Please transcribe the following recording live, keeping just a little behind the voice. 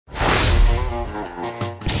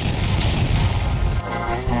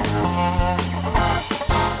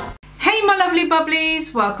lovely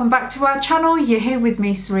bubblies, welcome back to our channel. You're here with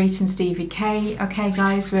me, Sarit and Stevie K. Okay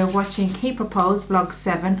guys, we're watching He Proposed Vlog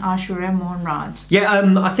 7, Aishwarya Mohanraj.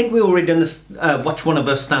 Yeah, I think we already done watched one of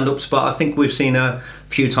her stand-ups, but I think we've seen her a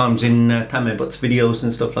few times in Tanmay Bhatt's videos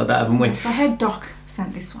and stuff like that, haven't we? Yes, I heard Doc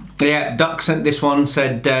sent this one. Yeah, Doc sent this one,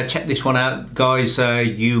 said check this one out guys,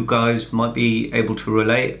 you guys might be able to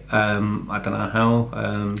relate. I don't know how,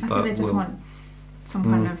 I think they just want some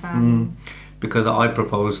kind of... because I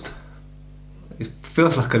proposed, it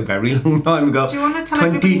feels like a very long time ago. Do you want to tell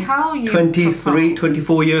everybody how you 23,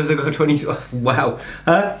 24 years ago, 20, wow.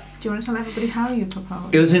 Do you want to tell everybody how you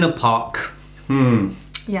proposed? It was in a park.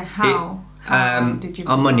 Yeah, how? How did you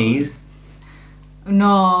propose? On my knees.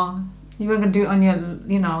 No, you weren't going to do it on your,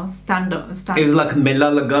 you know, stand-up. It was like a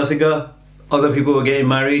Mittal ago. Other people were getting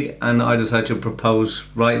married and I decided to propose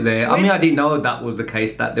right there. I mean, I didn't know that was the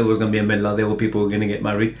case, that there was going to be a Mittal, there were people who were going to get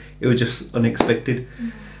married. It was just unexpected.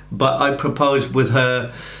 But I proposed with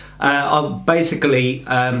her. Basically,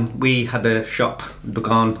 we had a shop,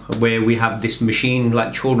 Dukan, where we have this machine,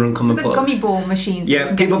 like children come and put... gummy ball machines.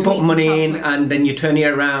 Yeah, people put money in and then you turn it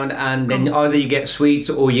around and then either you get sweets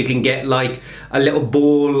or you can get like a little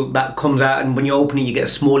ball that comes out, and when you open it you get a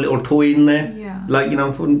small little toy in there. Yeah. Like, you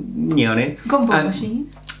know, for, you know, gumball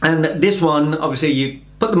machine. And this one, obviously you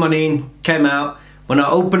put the money in, came out. When I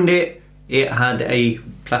opened it, it had a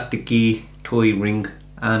plasticky toy ring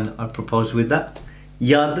and I proposed with that.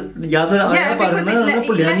 Yeah, because it left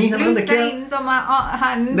blue stains on my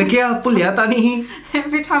hand.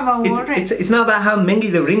 Every time I wore it. It's not about how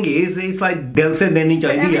mengi the ring is, it's like they'll say they need to.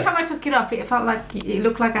 So every time I took it off, it felt like, it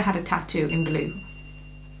looked like I had a tattoo in blue.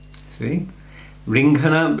 See? Ring with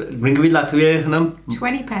Latvia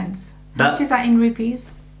 20 pence. How much is that in rupees?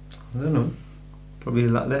 I don't know. Probably a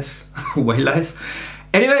lot less. Way less.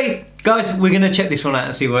 Anyway, guys, we're gonna check this one out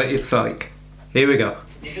and see what it's like. Here we go.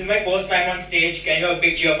 This is my first time on stage. Can you have a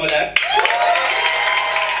big cheer for that?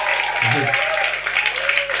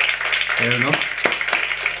 Fair enough.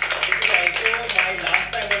 This is also my last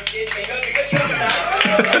time on stage. Can you have a bigger cheer for that?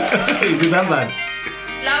 Is it that bad?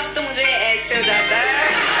 Love तो मुझे ऐसे हो जाता है.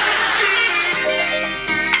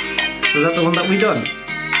 Was that the one that we done?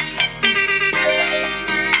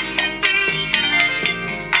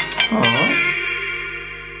 Aww.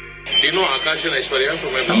 Do you know Akash and Aishwarya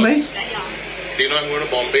from my vlogs? Do you know I'm going to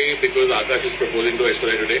Bombay because Akash is proposing to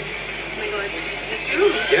Aishwarya today? Oh my god, did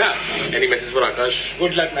you? Yeah. Any message for Akash?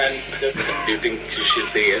 Good luck, man. Just Do you think she'll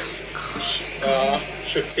say yes?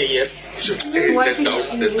 should say yes. Should say. There's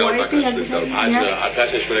doubt. There's doubt. Akash. There's doubt. आज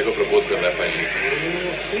Akash Aishwarya को propose कर रहा है finally.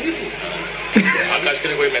 Seriously? Akash के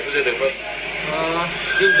लिए कोई message है तेरे पास?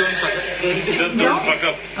 Just don't fuck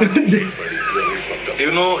up. Just don't fuck up. Do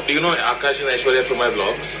you know Akash and Aishwarya from my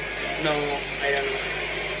vlogs? No, I don't know.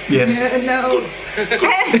 Yes. No. Good.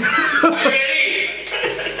 Are you ready?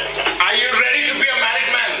 Are you ready to be a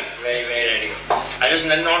married man? Very, very ready. I was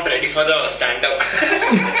not ready for the stand-up.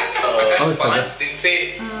 Akash 5 दिन से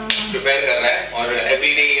prepare कर रहा है और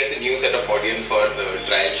every day he has a new set of audience for the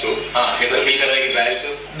trial shows. हाँ, कैसा feel कर रहा है कि trial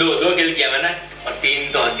shows? दो kill किया मैंने और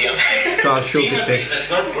 3 तो दिया.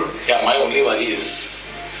 That's not good. Yeah, my only worry is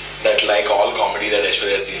that like all comedy that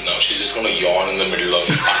Aishwarya sees now, she's just gonna yawn in the middle of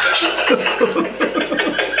Akash.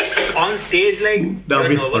 On stage, like, That'll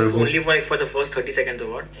be you're nervous horrible. only for the first 30 seconds or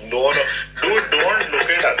what? No, dude, don't look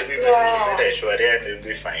at other people. Look at Aishwarya and you'll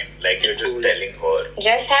be fine. Like, you're just telling her.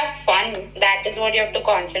 Just have fun. That is what you have to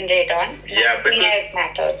concentrate on. Yeah, Nothing else because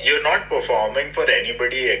matters. you're not performing for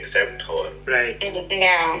anybody except her. Right.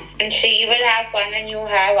 Yeah, and she will have fun and you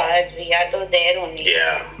have us. We are so there only.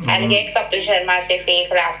 Yeah. I'll get Kapil Sharma say fake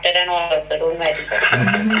laughter and all also. Don't worry.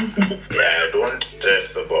 Yeah, don't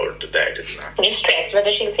stress about that. Just stress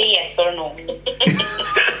whether she'll say yes or no.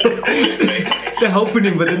 They're helping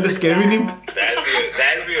him, but then they're scaring him.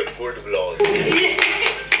 That'll be a good vlog.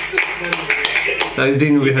 So he's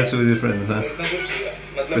doing rehearsal with his friends, huh?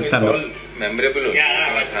 It's all memorable.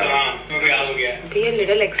 Be a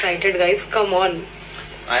little excited, guys. Come on.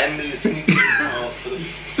 I am listening to this now for the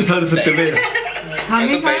मैं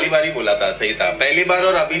तो पहली बार ही बोला था, सही था. पहली बार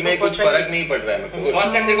और अभी में कुछ फर्क नहीं पड़ रहा है मेरे को.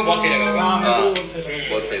 First time देखो बहुत सही लगा.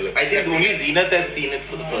 बहुत सही लगा. I think only Zeenat has seen it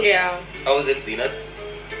for the first time. How was it, Zeenat?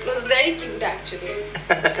 It was very cute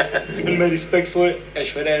actually. My respect for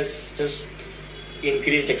Aishwarya has just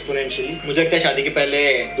increased exponentially. मुझे लगता है शादी के पहले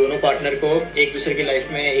दोनों पार्टनर को एक दूसरे की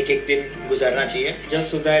लाइफ में एक दिन गुजारना चाहिए. Just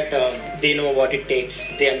so that they know what it takes.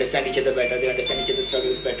 They understand each other better. They understand each other's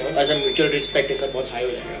struggles better. As a mutual respect is बहुत high हो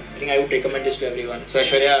जाएगा. I think I would recommend this to everyone. So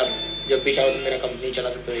Aishwarya, जब भी चाहो तुम मेरा company चला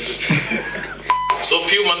सकते हो. So a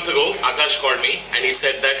few months ago, Akash called me and he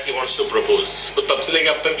said that he wants to propose. तो तब से लेके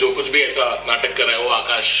अब तक जो कुछ भी ऐसा नाटक कर रहा है वो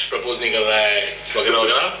आकाश प्रपोज नहीं कर रहा है वगैरह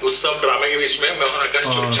वगैरह उस सब ड्रामे के बीच में मैं आकाश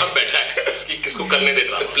चुपचाप बैठा है कि किसको करने दे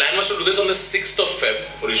रहा। The plan was to do this on the 6th of Feb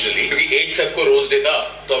originally क्योंकि 8th Feb को रोज डे था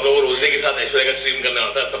तो हम लोग वो रोज डे के साथ ऐश्वर्या का स्ट्रीम करने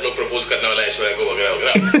वाला था सब लोग प्रपोज करने वाला है ऐश्वर्या को वगैरह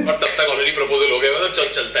वगैरह और तब तक ऑलरेडी प्रपोजल हो गया तो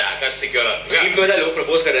चलता है आकाश सिक्योर स्ट्रीम पे लोग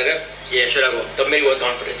प्रपोज कर रहे थे ये ऐश्वर्या को तब मेरी बहुत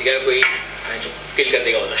कॉन्फिडेंस थी कि कोई किल कर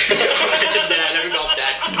देगा तो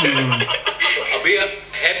अभी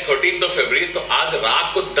है 13th of February तो आज रात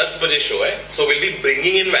को 10 बजे शो है so we'll be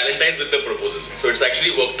bringing in Valentine's with the proposal so it's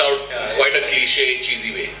actually worked out quite a cliche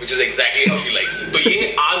cheesy way which is exactly how she likes it तो ये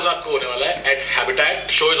आज रात को होने वाला है at Habitat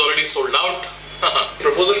show is already sold out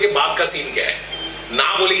proposal के बाद का सीन क्या है ना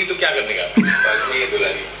बोलेगी तो क्या करने का ये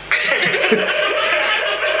दुल्हनी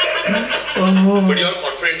but you're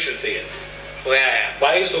confident she'll say yes Oh yeah. Why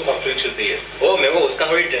are you so confident she'll say yes? Oh मेरे को उसका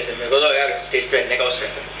थोड़ी स्ट्रेस है मेरे को तो यार स्टेज पे रहने का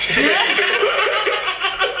स्ट्रेस है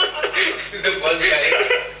He's the first guy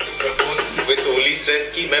to propose with only stress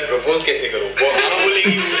कि मैं propose कैसे करूँ वो हाँ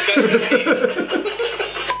बोलेगी उसका stress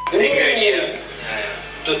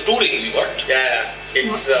तो 2 rings you got? Yeah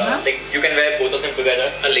it's like you can wear both of them together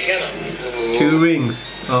लेके आना 2 rings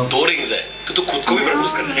 2 rings है तो तू खुद को भी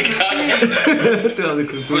प्रपोज कर रहा है क्या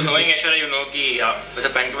कुछ knowing ऐश्वर्या you know कि वैसे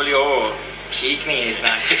पहन के बोली ओ ठीक नहीं है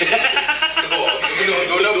इसमें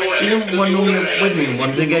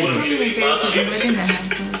one's engagement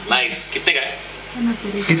नाइस कितने का है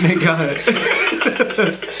कितने का है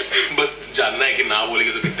बस जानना है कि ना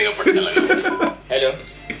बोलेगी तो कितने का फटका लगा बस hello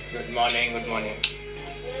good morning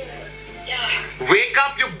wake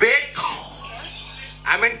up you bitch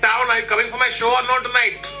I'm in town are you coming for my show or not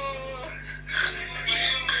tonight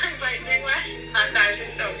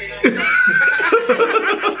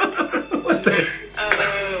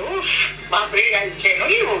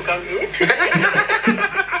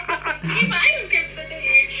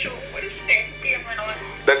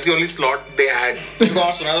That's the only slot they had.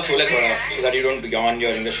 सुना तो सोले थोड़ा so that you don't yawn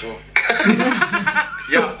during the show.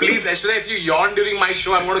 Yeah, please, Aishwarya, if you yawn during my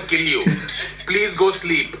show, I'm going to kill you. Please go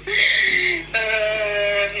sleep.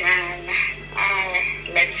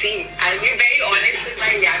 Let's see. I'll be very honest with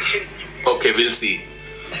my reactions. Okay, we'll see.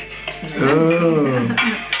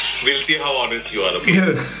 We'll see how honest you are, okay?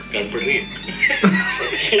 Don't put it.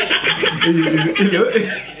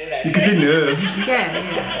 You can see nerves. Yeah.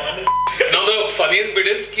 Now the funniest bit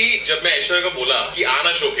is कि जब मैं ऐश्वर्या को बोला कि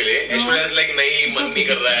आना show के लिए Aishwarya is like नहीं मन नहीं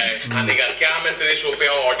कर रहा है आने का क्या मैं तेरे शो पे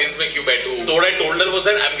आऊँ ऑडियंस में क्यों बैठूँ so what I told her was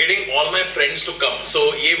that I'm getting all my friends to come so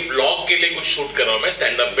ये vlog के लिए कुछ शूट कर रहा हूँ मैं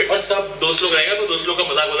स्टैंड अप बिट और सब दोस्त लोग रहेगा तो दोस्त लोग का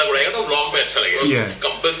मजाक उड़ाएगा तो vlog में अच्छा लगेगा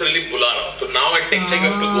कंपल्सरीली बुला रहा हूँ तो now I take check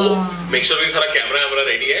have to go make sure कि सारा कैमरा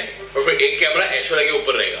रेडी है और फिर एक कैमरा ऐश्वर्या के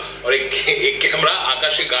ऊपर रहेगा और एक कैमरा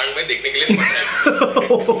आकाश के गार्ड में देखने के लिए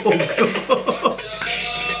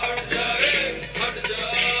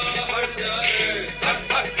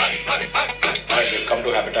Come to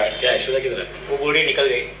Habitat. क्या ऐश्वर्या किधर है वो बोल रही निकल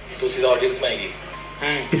गई तो सीधा ऑडियंस में आएगी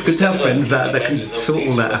It's good to have friends that can sort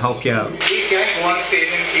all that, help you out. He can't go on stage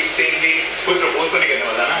and keep saying कि कोई propose तो नहीं करने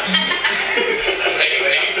वाला ना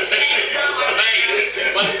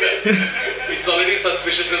It's already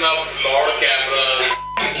suspicious enough. Lot of cameras.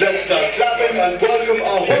 Let's start clapping and welcome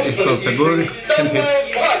our host for the evening, Tanmay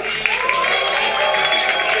Bhatt.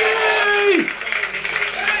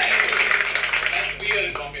 Nice to be here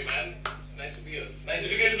in Bombay, man. It's nice to be here. Nice.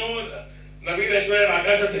 Did you guys know Namita, Aishwarya and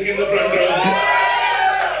Akash are sitting in the front row?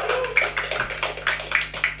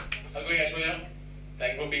 How's going, Aishwarya?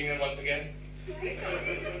 Thanks for being here once again.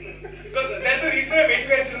 Because that's the reason I made you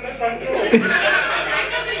guys sit in the front row.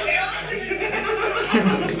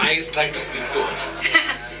 I was trying to speak to her.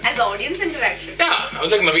 As audience interaction. Yeah, I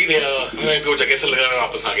was like Naveen मेरे को कैसा लग रहा है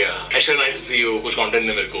वापस आ गया. Aishwarya, nice to see you. कुछ content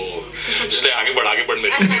है मेरे को. चले आगे बढ़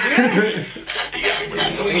मेरे से. ठीक है आगे बढ़.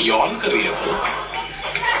 तो ये yawn कर रही है वो.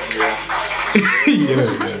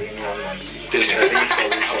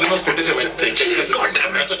 अपने पास footage है मैं check कर सकता हूँ. God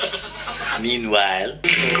damn it. Meanwhile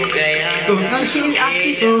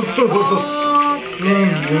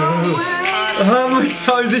How much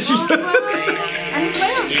time is she? And it's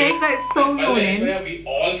very fake that it's so yawning. We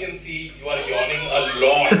all can see you are yawning a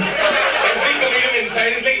lot. Every comedian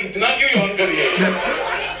inside is like, इतना क्यों yawn कर रही है?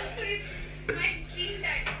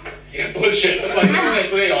 Yeah, bullshit. The funny thing is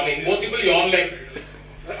Aishwarya yawning. Most people yawn like.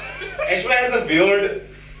 Aishwarya has a weird,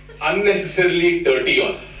 unnecessarily dirty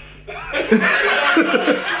yawn.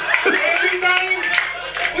 Every time.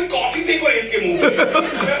 कोई coffee फेंको इसके मुंह पे.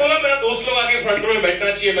 मैं बोला मेरा दोस्त लोग आगे फ्रंट रो में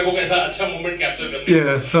बैठना चाहिए. मेरे को कैसा अच्छा मोमेंट कैप्चर करना.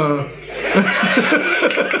 Yeah.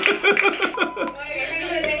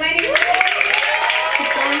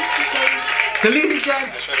 Chali. She's done.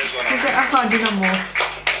 She's like, I can't do no more.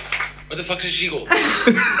 Where the fuck did she go?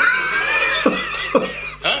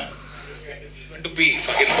 Huh? Meant to be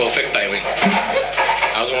fucking perfect timing.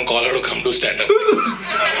 I was gonna call her to come to stand up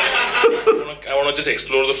next. I wanna just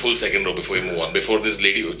explore the full second row before we move on. Before this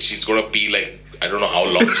lady, she's gonna pee like I don't know how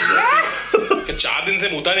long. 4 दिन से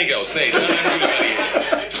मुता नहीं क्या उसने इतना time क्यों लगा रही है?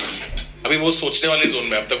 अभी वो सोचने वाले जोन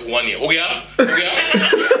में अब तक हुआ नहीं है. हो गया?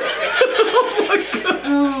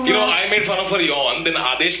 You know, I made fun of her yawn. Then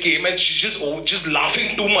Adesh came and she's just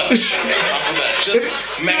laughing too much after that. Just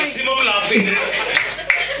maximum laughing.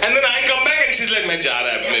 And then I come back and she's like, "मैं जा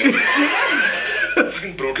रहा है." It's a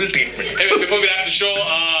fucking brutal treatment. Anyway, before we wrap the show,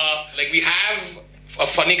 like we have a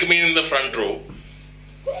funny comedian in the front row.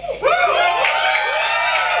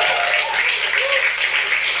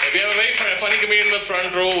 We have a very funny comedian in the front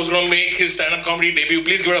row who's going to make his stand-up comedy debut.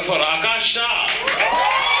 Please give it up for Akash Shah.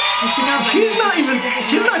 She's not even.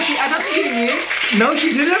 She's not. I don't think she knew. No, she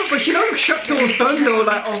didn't. But she don't shut doors down. They were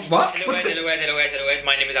like, "Oh, what?" Hello guys.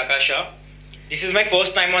 My name is Akash Shah. This is my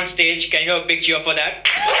first time on stage. Can you have a big cheer for that?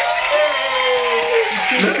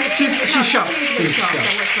 She's shocked. She's shocked at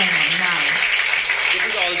what's going on now. This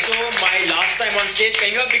is also my last time on stage. Can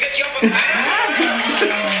you have a bigger cheer for that?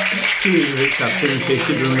 She is very shocked.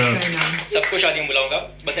 She don't know. सबको शादी में बुलाऊंगा.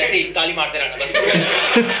 बस ऐसे ही ताली मारते रहना. बस.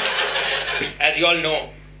 As you all know,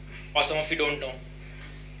 or some of you don't know,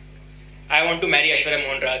 I want to marry Aishwarya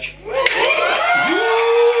Mohanraj.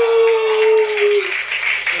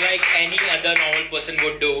 So like any other normal person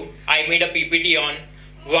would do, I made a PPT on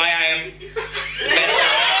why I am the best.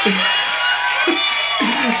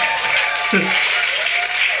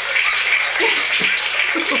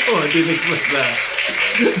 Oh, I didn't expect that.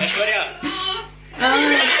 Aishwarya, Oh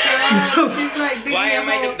my god. She's like, why am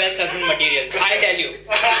I the best husband material? I'll tell you.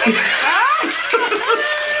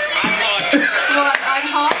 I'm hot. What? I'm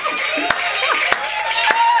hot?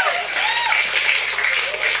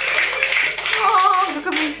 Oh, look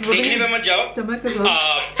at this. देखने पे मत जाओ. Stomach as well. I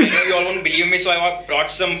know you all won't believe me, so I brought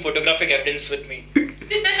some photographic evidence with me. That's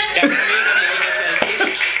me taking a selfie.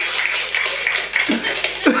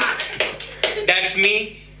 That's me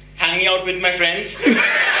hanging out with my friends.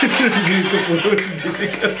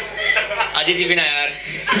 Aditi bhi na yaar.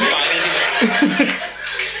 Pagal thi main.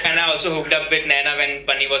 And I also hooked up with Naina when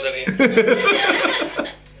Bunny was away.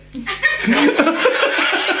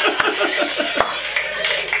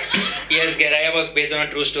 Yes, Geraya was based on a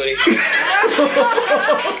true story.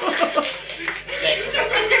 Next.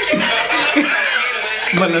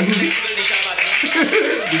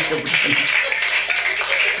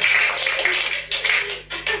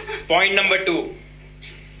 Point number 2.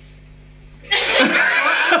 I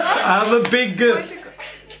have a big.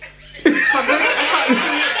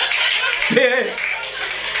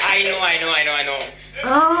 I know.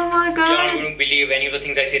 Oh my You're not god. going to believe any of the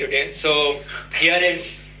things I say today. So here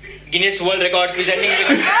is Guinness World Records presenting with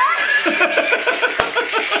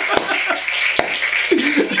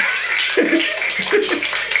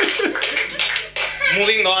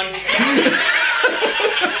Moving on.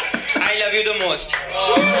 I love you the most.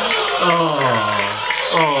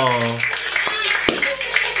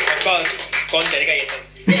 Of course, कौन करेगा ये सब?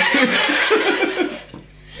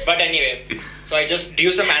 But anyway, so I just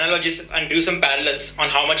drew some analogies and drew some parallels on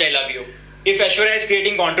how much I love you. If Aishwarya is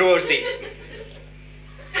creating controversy,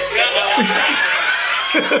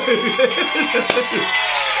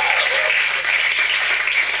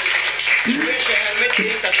 पूरे शहर में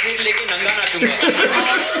तेरी तस्वीर लेके नंगा नाचूंगा.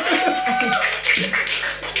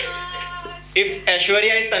 If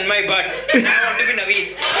Aishwarya is Tanmay Bhatt, I want to be Naveed.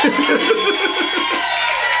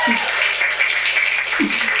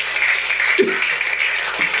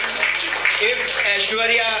 If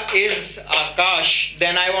Aishwarya is Akash,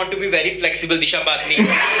 then I want to be very flexible, Disha Patni.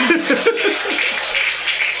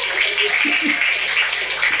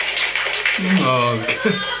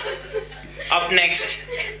 Up next,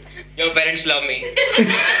 your parents love me.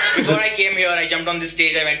 Before I came here, I jumped on this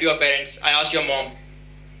stage, I went to your parents, I asked your mom.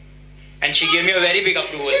 And she gave me a very big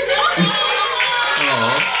approval.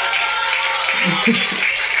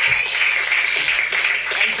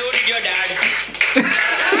 And so did your dad.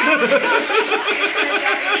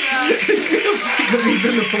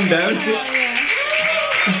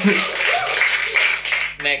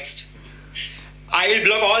 Next. I will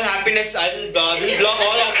block all happiness. I will block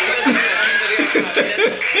all obstacles.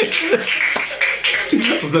 Happiness.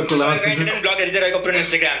 So I went and blocked Aditya Roy Kapoor on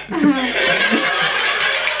Instagram.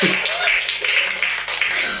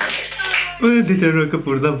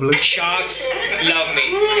 Sharks love me.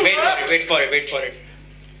 Wait for it.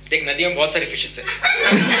 देख नदी में बहुत सारे fishes थे.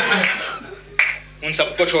 उन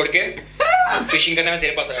सबको छोड़ के फिशिंग करने में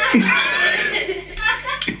तेरे पास आया.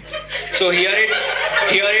 So hear it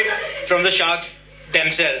from the sharks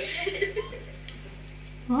themselves.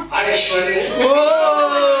 Aishwarya.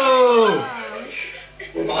 Whoa!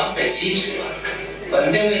 वो बहुत तहसीब से बात कर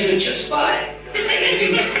बंदे में जो जज्बा है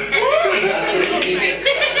एटीट्यूड सही बात है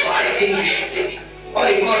तो आई थिंक यू शुड और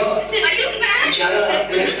एक और बात बेचारा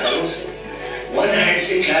इतने सालों से वन हैंड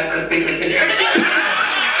से क्लैप करते करते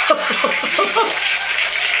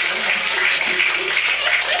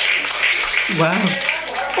Wow.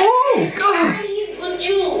 Oh God.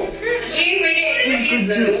 ये मेरे एक्सपर्टीज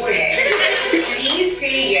जरूर है. Please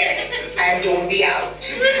say yes and don't be out.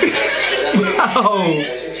 Wow.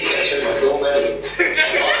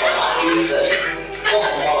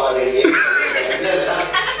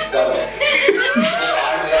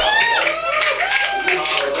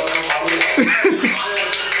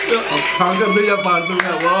 Can't get the part of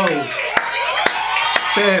that. Wow.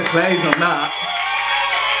 Fair plays on that.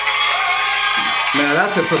 Now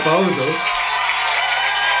that's a proposal.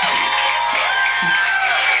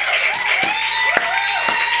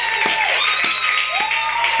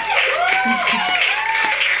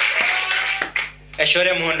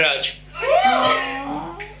 Aishwarya Mohanraj,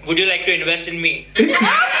 would you like to invest in me? And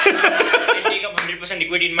take up 100%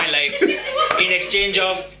 equity in my life in exchange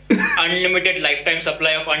of unlimited lifetime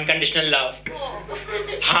supply of unconditional love?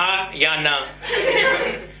 Ha ya na?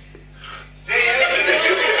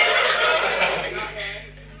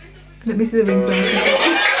 Let me see the ring first.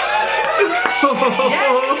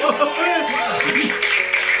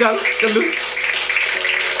 Chal, chalu.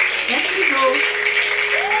 Let me go.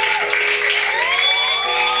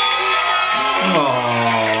 Aww.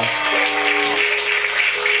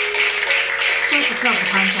 It's not the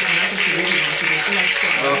concept, and that's what she really wants to do. But let's go.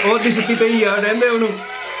 ਉਹ ਦੀ ਸੁੱਤੀ ਪਈ ਆ ਰਹਿੰਦੇ ਉਹਨੂੰ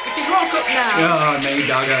She's woke up now. ਆ ਨਹੀਂ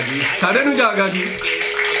ਜਾਗ ਆ ਗਈ ਸਾਰੇ ਨੂੰ ਜਾਗ ਆ ਗਈ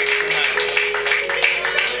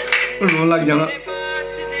ਰੋਣ ਲੱਗ ਜਾਣਾ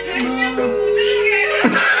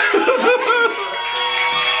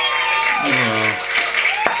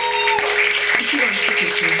She wants to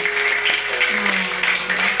kiss you.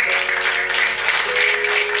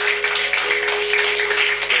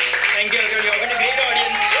 Thank you, Aishwarya. You've been a great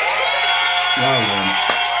audience. wow man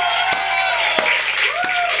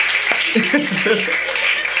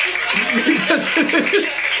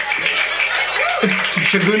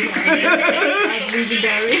Shagun I believe in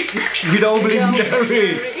dairy. we don't believe in dairy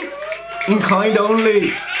in kind only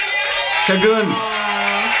Shagun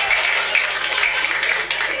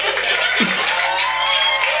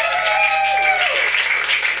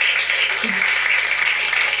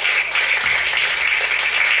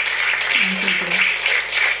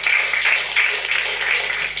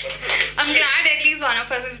I'm glad at least one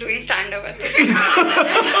of us is doing stand-up at this.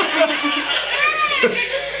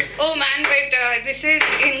 Oh man, but this is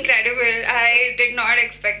incredible. I did not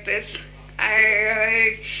expect this. oh.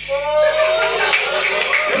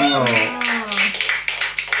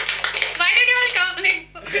 Why did you all come? Like,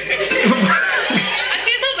 I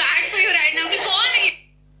feel so bad for you right now. कि कौन है ये?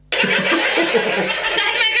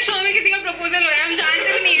 Tanmay के show में किसी का proposal हो रहा है. हम जानते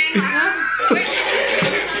भी नहीं हैं. But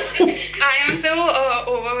I am so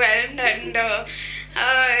overwhelmed and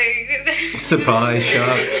Surprise,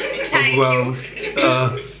 shock, Thank overwhelmed.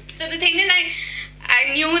 So the thing is, I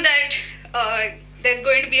knew that there's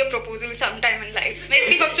going to be a proposal sometime in life. मैं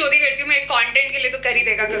इतनी बकचोदी करती हूँ मेरे content के लिए तो कर ही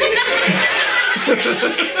देगा कभी.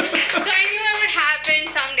 So I knew it would happen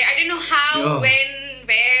someday. I didn't know how, when,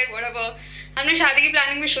 where, whatever. हमने शादी की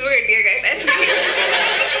प्लानिंग भी शुरू कर दिया guys. ऐसे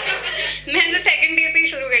मैंने तो second day से ही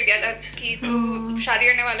शुरू कर दिया था कि तू शादी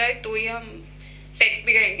करने वाला है तो ही हम सेक्स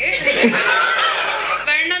भी करेंगे.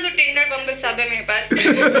 वरना तो टिंडर बम्बल सब है मेरे पास.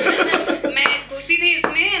 मैं घुसी थी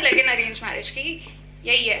इसमें लेकिन अरेंज मैरिज की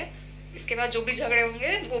यही है. इसके बाद जो भी झगड़े होंगे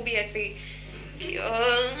वो भी ऐसे ही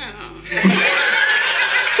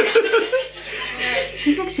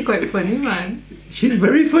She's actually quite funny, man. She's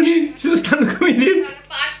very funny. She's a stand-up comedian. the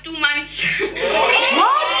past 2 months. What?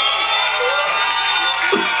 What?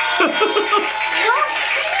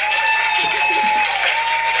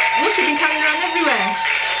 She's been carrying around everywhere.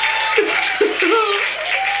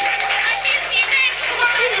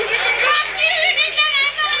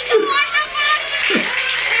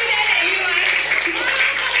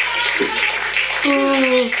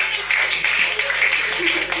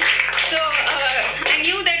 So I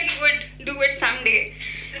knew that he would do it someday.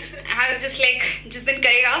 I was just like, जिस दिन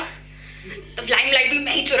करेगा तब limelight भी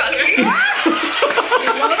मैं ही चुरा लूंगी.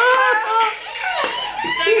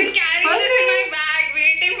 So I've been carrying this in my bag,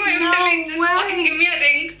 waiting for him to like just fucking give me a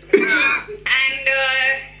ring. And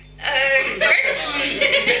but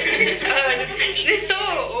this is so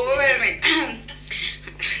overwhelming.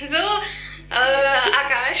 So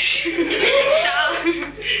Akash, Shah,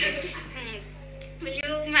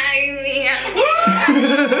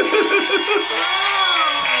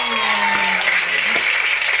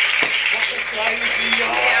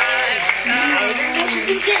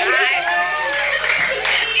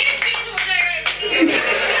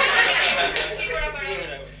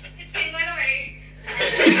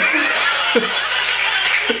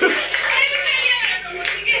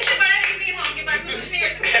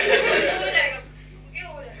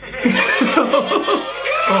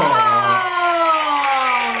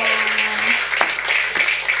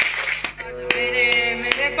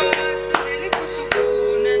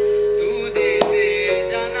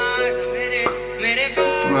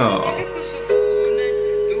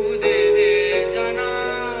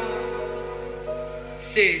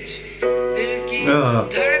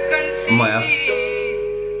 Maya.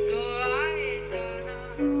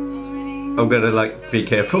 I'm gonna like be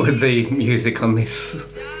careful with the music on this.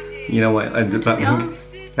 You know what? I did that.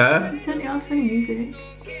 Huh? Turn it off the music.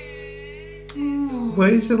 What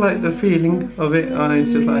is it like the feeling of it? Oh,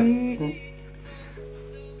 it's just like.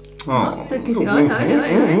 Oh.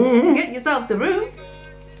 Get yourself the room.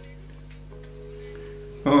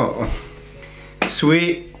 Oh,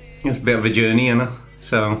 sweet. It's a bit of a journey, you know.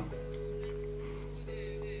 So.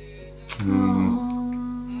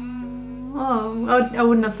 Oh, I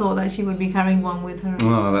wouldn't have thought that she would be carrying one with her.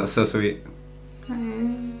 Oh, that's so sweet.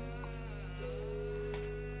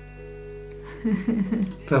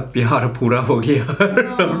 तो प्यार पूरा हो गया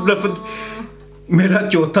मेरा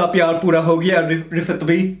चौथा प्यार पूरा हो गया रिफत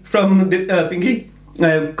भाई from thingy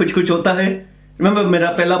कुछ कुछ होता है remember मेरा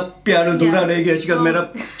पहला प्यार अधूरा रह गया इसका मेरा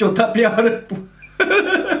चौथा प्यार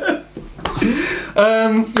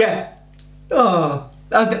yeah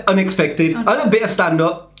unexpected a bit of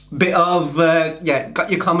stand-up bit of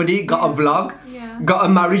got your comedy, got a vlog, got a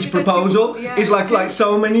marriage proposal. It's like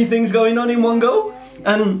so many things going on in one go,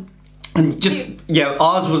 and just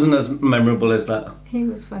ours wasn't as memorable as that. He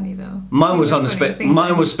was funny though. Mine was on the spot.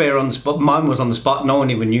 Mine was spare on the spot. Mine was on the spot. No one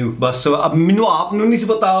even knew. But so I knew I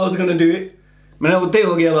was gonna do it. मैंने उतने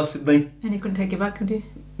हो गया बस इतना ही. And you couldn't take it back, could you?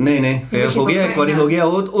 नहीं फिर हो गया एक बारी हो गया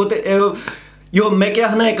वो यो मैं क्या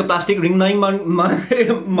है ना एक प्लास्टिक रिंग नहीं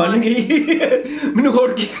मान गई मैंने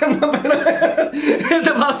होड़ के करना पड़ा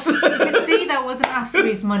तो बस. You could see that wasn't after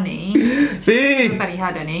his money. See. Not that he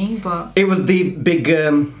had any, but it was the big.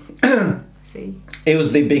 See. It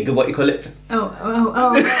was the big, what you call it? Oh.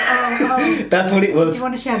 That's what it was. Do you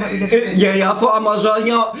want to share that with everyone? Yeah, I thought I was,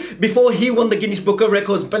 before he won the Guinness Book of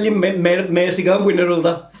Records, winner of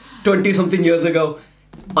that 20-something years ago,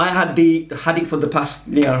 I had it for the past,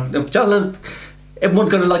 everyone's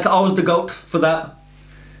gonna I was the GOAT for that.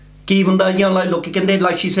 Even though, look, again,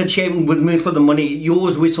 like she said, she ain't with me for the money, you're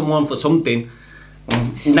always with someone for something.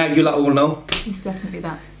 Now you all know. It's definitely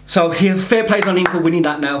that. So here, fair play on him for winning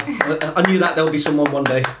that now. I knew that there would be someone one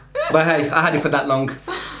day. But hey, I had it for that long.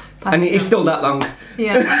 And it's still that long.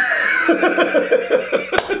 Yeah.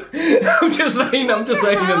 I'm just saying.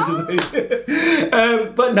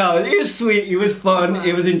 But no, it was sweet, it was fun,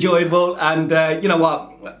 it was enjoyable, and you know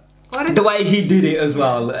what? The way he did it as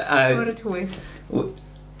well. What a twist.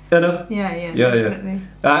 Yeah. Definitely.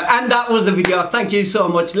 And that was the video. Thank you so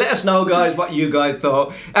much. Let us know, guys, what you guys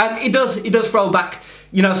thought. It does throw back,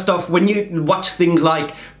 stuff when you watch things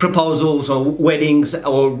like proposals or weddings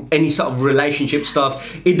or any sort of relationship stuff.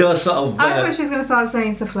 It does sort of. I thought she was going to start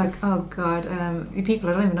saying stuff like, "Oh God, people,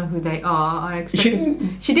 I don't even know who they are." I expect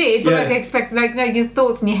she did, but I expect your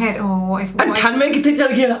thoughts in your head. Oh, what if? And can make it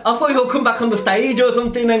I thought he'll come back on the stage or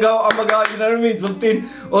something and go, "Oh my God," you know what I mean, something.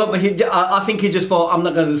 But I think he just thought, "I'm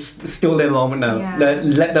not going to steal their moment now. Yeah.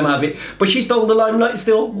 Let them have it." But she stole the limelight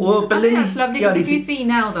still. I think that's lovely because if you see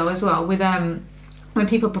now though as well with when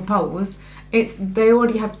people propose, they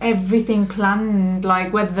already have everything planned,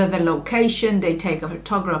 like whether the location, they take a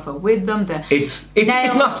photographer with them. It's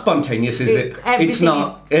not spontaneous, is it? It's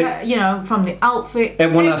not. From the outfit.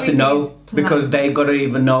 Everyone has to know because they've got to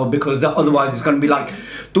even know because otherwise it's going to be like,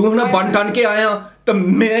 "Tu na bantan ke aaya." The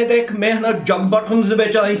मैं jug bottoms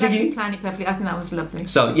बेचा actually planned it perfectly. I think that was lovely.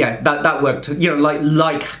 So yeah, that worked.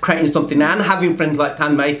 Like creating something and having friends like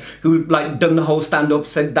Tanmay who done the whole stand up,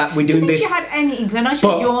 said that we're doing this. She had any inkling. I know she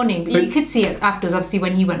was yawning, but you could see it afterwards. Obviously,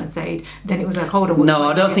 when he went and said, then it was like, hold on. No,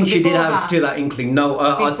 I don't think she did have that inkling. No,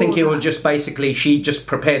 I think it was just basically she just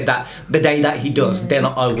prepared that the day that he does, then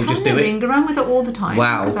I will just do it. Ring around with it all the time.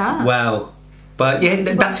 Wow, look at that. Wow. But yeah,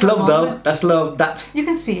 that's love though. That's love. That's you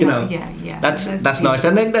can see. That's nice,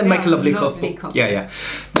 and then they make a lovely couple. Yeah.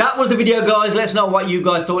 That was the video, guys. Let us know what you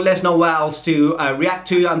guys thought. Let us know what else to react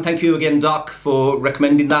to, and thank you again, Doc, for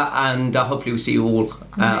recommending that. And hopefully we'll see you all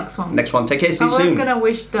next one. Take care. See you soon. I was gonna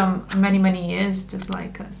wish them many years, just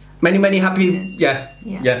like us. Many happy. Yeah.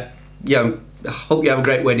 Hope you have a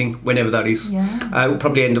great wedding, whenever that is. Yeah. We'll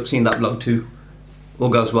probably end up seeing that vlog too. All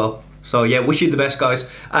goes well. So yeah, wish you the best, guys.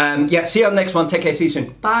 See you on the next one. Take care. See you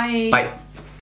soon. Bye. Bye.